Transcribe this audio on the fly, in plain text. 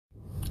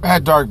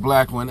At Dark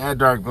Black One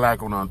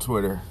on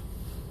Twitter.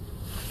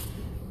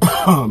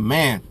 Oh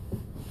man,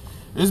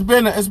 it's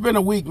been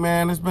a week,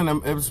 man. It's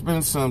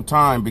been some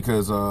time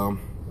because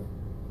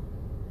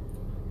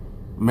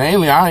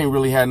mainly I ain't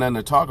really had nothing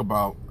to talk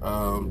about.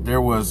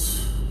 There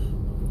was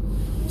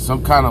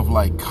some kind of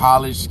like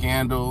college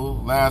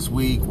scandal last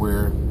week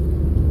where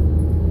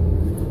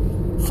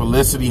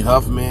Felicity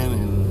Huffman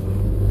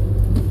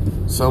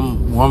and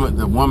some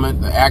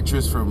woman, the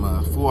actress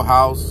from Full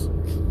House,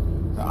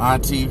 the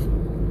auntie,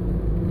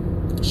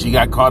 she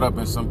got caught up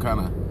in some kind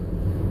of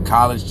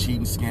college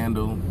cheating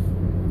scandal.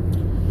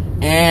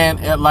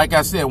 And like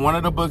I said, one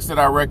of the books that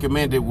I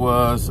recommended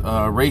was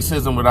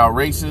Racism Without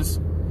Racists.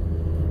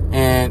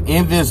 And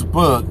in this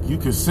book, you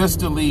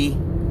consistently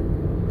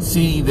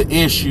see the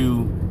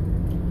issue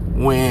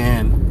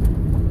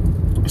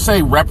when,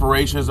 say,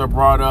 reparations are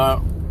brought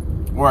up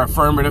or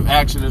affirmative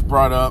action is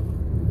brought up.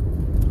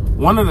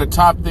 One of the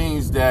top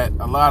things that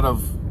a lot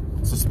of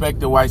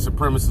suspected white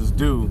supremacists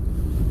do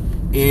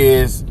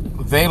is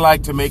they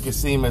like to make it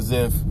seem as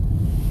if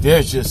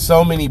there's just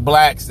so many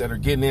blacks that are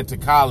getting into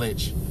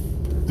college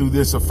through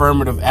this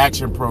affirmative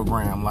action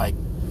program. Like,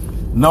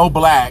 no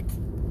black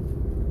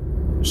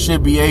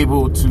should be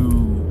able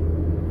to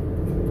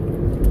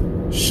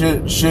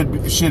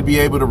should be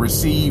able to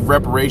receive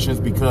reparations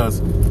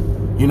because,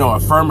 you know,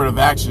 affirmative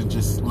action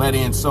just let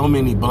in so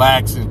many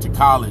blacks into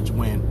college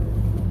when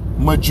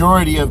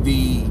majority of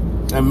the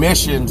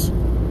admissions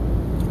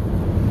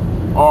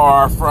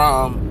are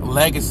from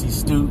legacy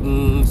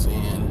students,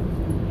 and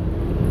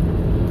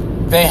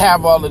they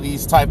have all of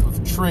these type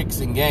of tricks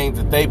and games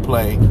that they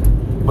play,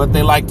 but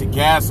they like to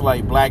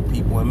gaslight black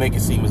people and make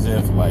it seem as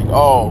if like,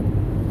 oh,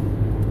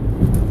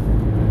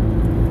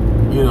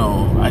 you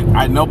know,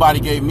 I nobody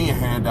gave me a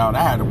handout.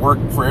 I had to work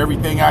for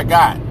everything I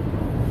got.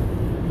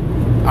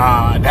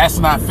 That's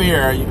not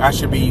fair. I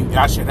should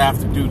have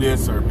to do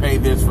this or pay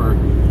this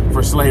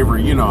for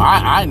slavery. You know,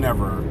 I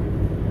never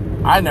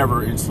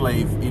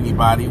enslaved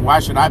anybody. Why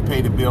should I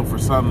pay the bill for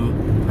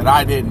something that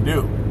I didn't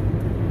do?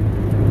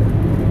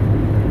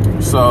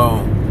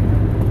 So,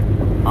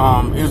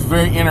 it's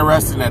very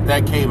interesting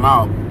that came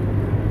out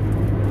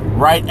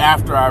right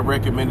after I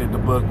recommended the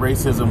book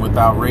Racism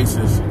Without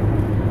Racists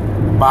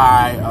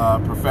by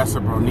Professor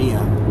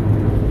Bonilla.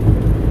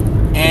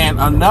 And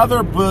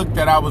another book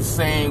that I was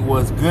saying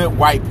was Good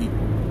White People.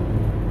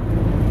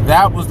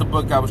 That was the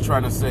book I was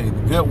trying to say.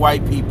 The Good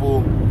White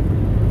People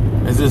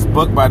is this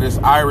book by this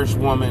Irish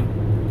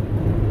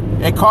woman.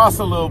 It costs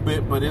a little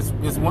bit, but it's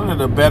one of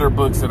the better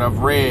books that I've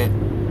read,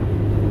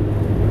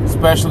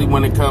 especially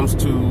when it comes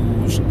to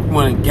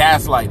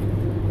gaslighting.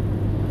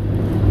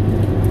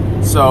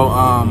 So,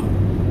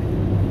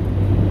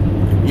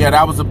 yeah,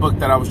 that was a book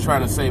that I was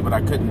trying to say, but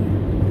I couldn't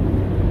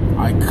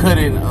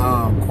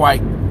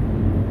quite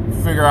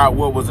figure out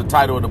what was the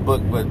title of the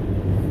book, but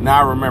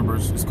now I remember.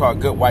 It's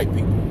called Good White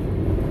People.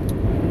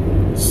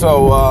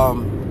 So,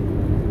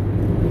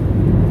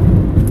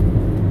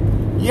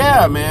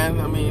 yeah, man,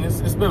 I mean,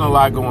 it's been a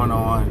lot going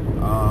on.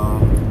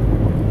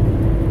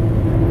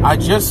 I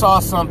just saw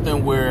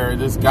something where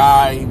this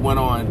guy went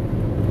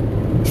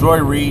on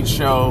Joy Reid's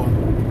show,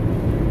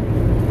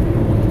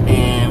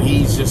 and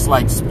he's just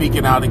like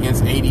speaking out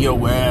against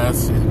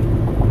ADOS, and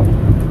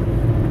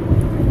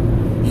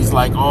he's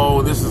like,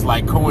 oh, this is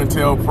like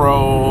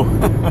COINTELPRO.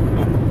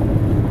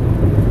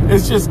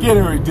 It's just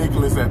getting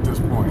ridiculous at this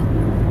point.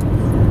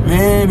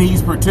 Then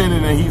he's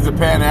pretending that he's a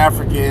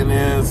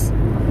Pan-Africanist,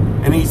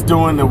 and he's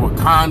doing the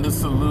Wakanda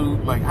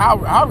salute. Like,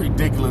 how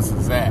ridiculous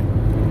is that?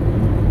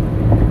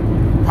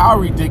 How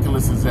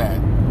ridiculous is that?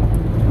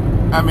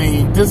 I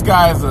mean, this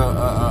guy is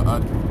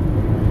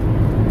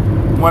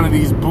one of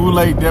these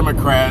boule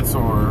Democrats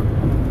or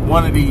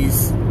one of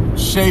these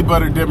shea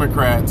butter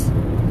Democrats,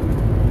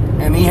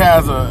 and he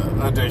has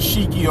a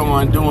dashiki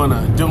on doing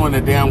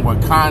a damn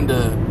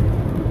Wakanda.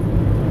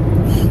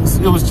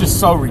 It was just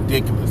so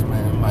ridiculous,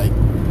 man. Like,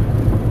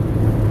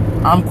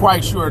 I'm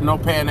quite sure no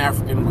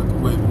Pan-African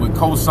would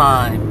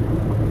co-sign.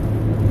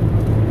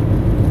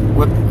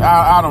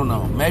 I don't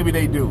know. Maybe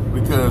they do,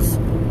 because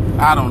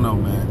I don't know,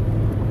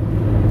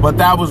 man. But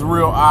that was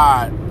real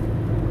odd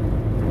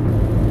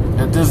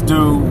that this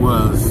dude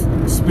was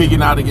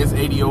speaking out against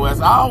ADOS.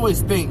 I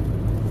always think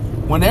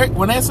when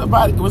there's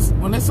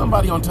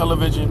somebody on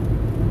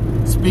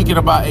television speaking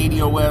about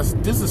ADOS,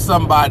 this is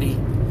somebody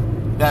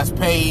that's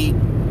paid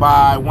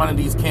by one of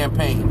these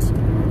campaigns.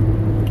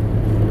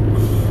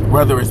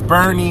 Whether it's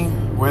Bernie,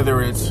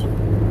 whether it's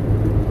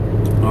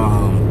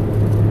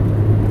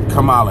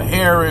Kamala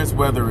Harris,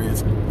 whether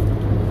it's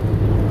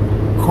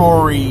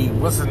Cory,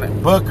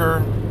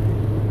 Booker.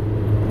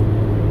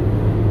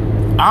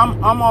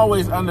 I'm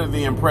always under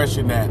the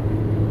impression that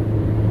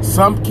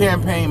some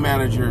campaign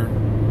manager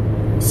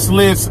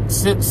slid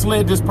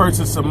this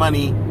person some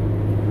money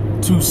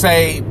to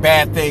say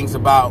bad things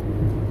about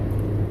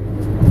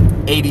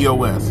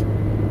ADOS.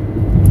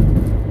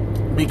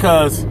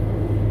 Because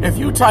if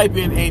you type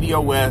in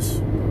ADOS,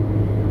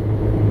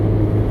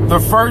 the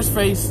first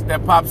face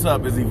that pops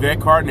up is Yvette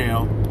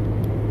Carnell.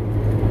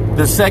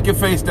 The second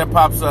face that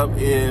pops up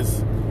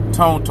is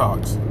Tone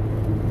Talks.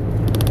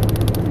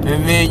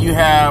 And then you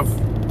have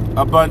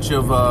a bunch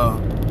of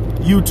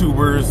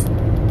YouTubers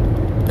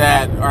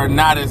that are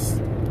not as,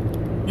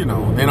 you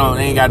know, they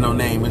ain't got no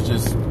name. It's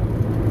just,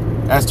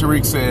 as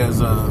Tariq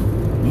says,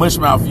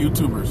 mushmouth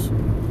YouTubers.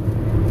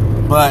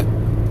 But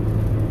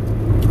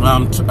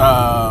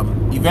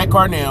Yvette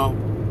Carnell,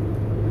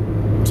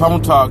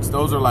 Tone Talks,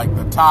 those are like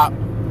the top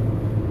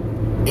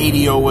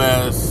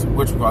ADOS,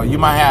 you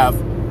might have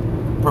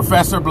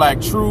Professor Black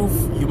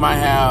Truth, you might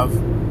have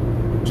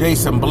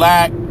Jason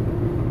Black,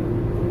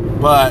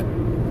 but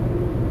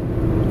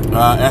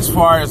as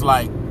far as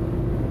like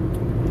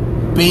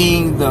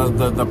being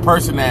the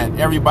person that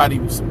everybody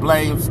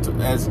blames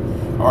as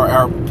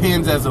or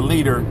pins as a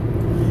leader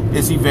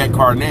is Yvette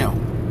Carnell.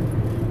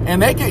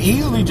 And they could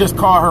easily just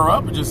call her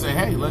up and just say,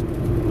 hey, let's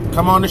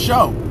come on the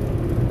show.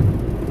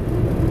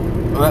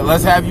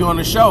 Let's have you on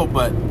the show,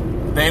 but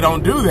they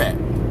don't do that.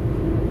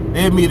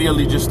 They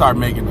immediately just start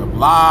making up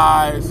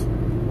lies,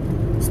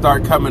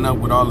 start coming up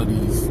with all of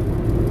these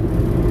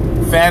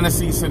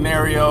fantasy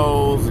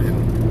scenarios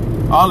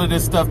and all of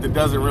this stuff that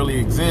doesn't really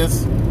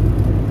exist.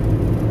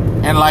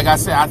 And like I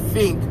said, I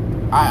think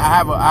I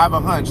have a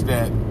hunch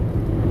that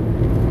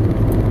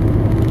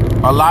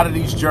a lot of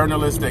these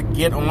journalists that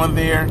get on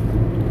there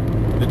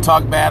to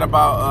talk bad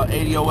about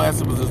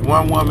ADOS, it was this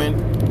one woman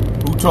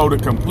who told a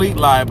complete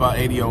lie about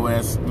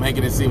ADOS,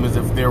 making it seem as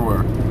if they're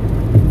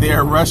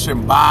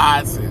Russian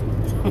bots, and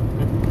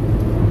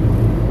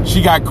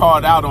she got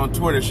called out on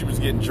Twitter. She was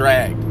getting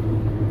dragged.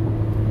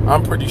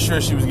 I'm pretty sure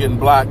she was getting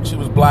blocked. She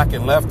was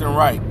blocking left and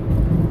right.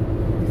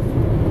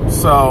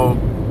 So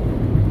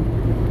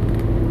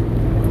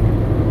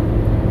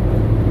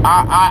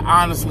I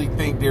honestly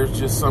think there's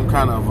just some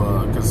kind of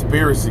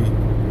conspiracy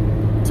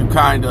to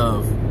kind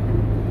of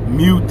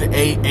mute the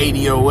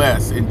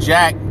ADOS. And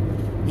Jack,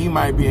 he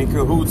might be in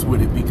cahoots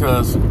with it,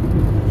 because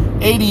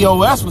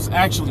ADOS was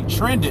actually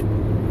trending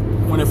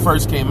when it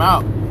first came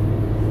out.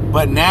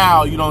 But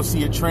now you don't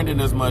see it trending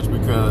as much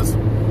because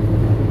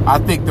I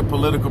think the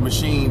political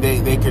machine,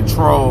 they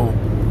control,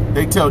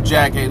 they tell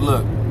Jack, hey,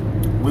 look,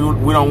 we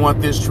don't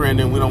want this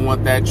trending, we don't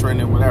want that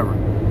trending, whatever.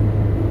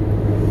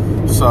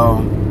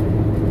 So,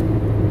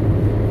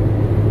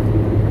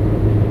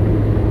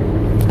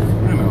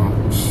 you know,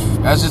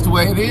 that's just the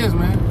way it is,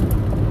 man.